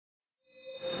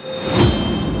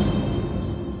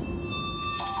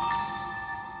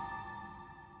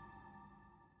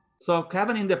So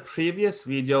Kevin, in the previous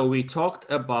video, we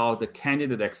talked about the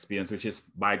candidate experience, which is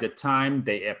by the time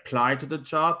they apply to the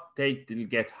job, they will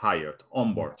get hired,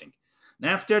 onboarding.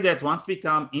 And after that, once they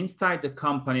become inside the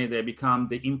company, they become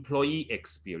the employee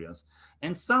experience.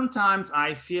 And sometimes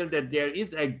I feel that there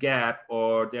is a gap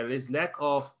or there is lack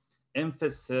of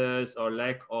emphasis or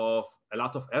lack of a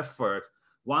lot of effort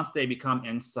once they become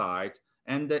inside.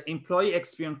 And the employee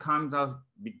experience kind of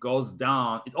goes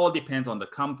down. It all depends on the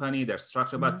company, their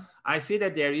structure. But I feel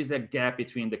that there is a gap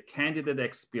between the candidate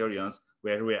experience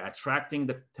where we're attracting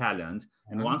the talent.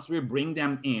 And once we bring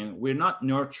them in, we're not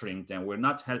nurturing them. We're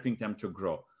not helping them to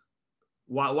grow.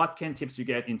 What can tips you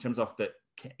get in terms of the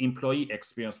employee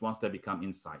experience once they become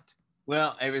inside?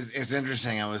 Well, it's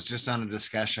interesting. I was just on a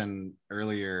discussion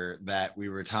earlier that we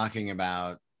were talking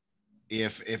about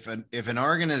if an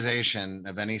organization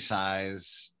of any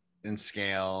size and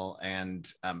scale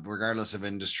and regardless of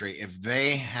industry, if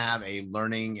they have a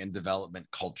learning and development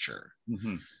culture,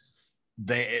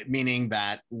 meaning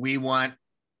that we want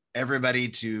everybody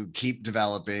to keep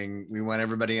developing, we want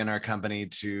everybody in our company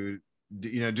to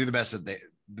do the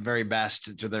very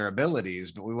best to their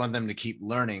abilities, but we want them to keep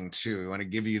learning too. We want to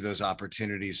give you those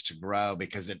opportunities to grow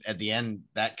because at the end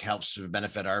that helps to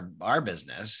benefit our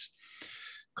business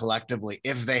collectively.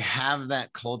 If they have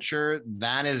that culture,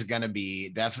 that is going to be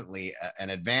definitely an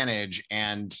advantage.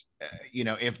 And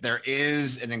if there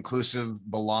is an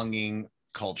inclusive, belonging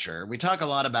culture, we talk a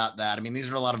lot about that. I mean, these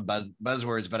are a lot of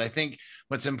buzzwords, but I think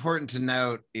what's important to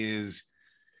note is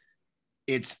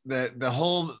it's the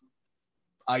whole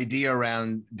idea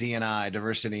around D&I,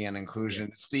 diversity and inclusion.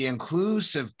 It's the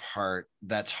inclusive part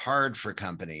that's hard for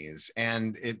companies,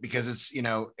 and because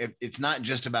it's not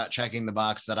just about checking the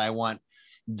box that I want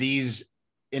these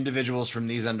individuals from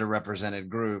these underrepresented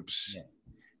groups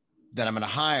that I'm going to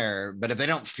hire, but if they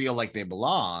don't feel like they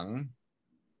belong,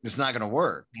 it's not going to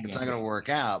work. It's not going to work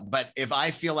out. But if I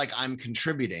feel like I'm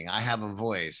contributing, I have a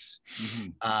voice,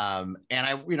 and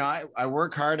I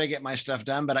work hard, I get my stuff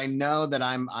done, but I know that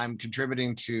I'm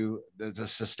contributing to the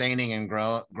sustaining and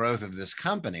growth of this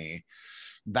company.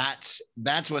 That's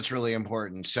what's really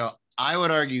important. So I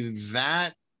would argue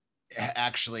that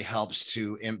actually helps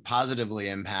to positively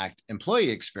impact employee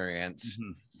experience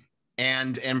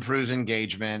and improves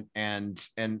engagement and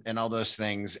all those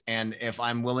things. And if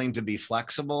I'm willing to be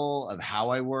flexible of how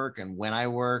I work and when I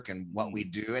work and what we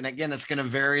do, and again, it's going to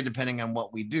vary depending on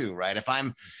what we do, right? If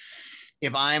I'm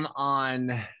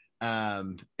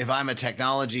a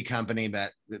technology company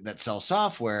that sells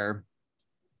software,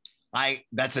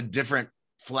 that's a different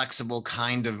flexible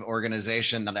kind of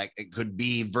organization that it could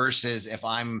be versus if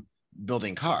I'm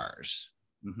building cars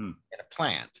in a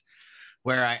plant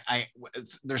where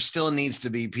there still needs to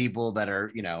be people that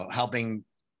are, helping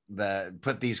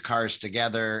put these cars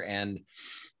together.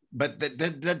 But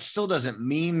that still doesn't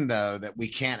mean though, that we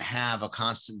can't have a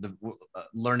constant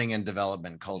learning and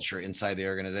development culture inside the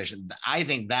organization. I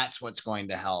think that's what's going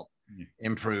to help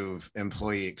improve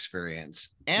employee experience.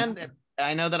 And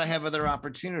I know that I have other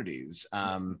opportunities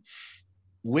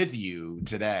with you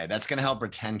today. That's going to help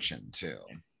retention too.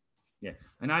 Yeah,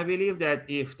 and I believe that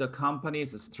if the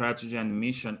company's strategy and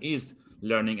mission is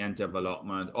learning and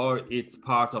development, or it's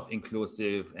part of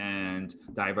inclusive and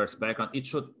diverse background, it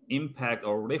should impact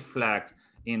or reflect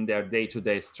in their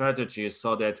day-to-day strategies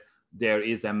so that there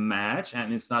is a match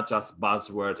and it's not just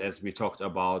buzzwords as we talked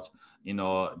about,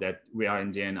 that we are in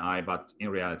D&I, but in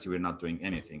reality, we're not doing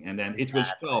anything. And then it will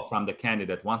show from the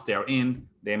candidate, once they are in,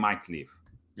 they might leave.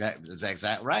 Yeah, that's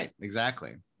exactly right.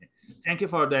 Exactly. Thank you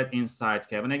for that insight,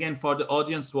 Kevin. Again, for the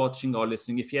audience watching or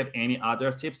listening, if you have any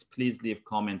other tips, please leave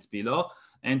comments below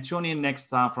and tune in next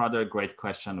time for another great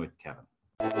question with Kevin.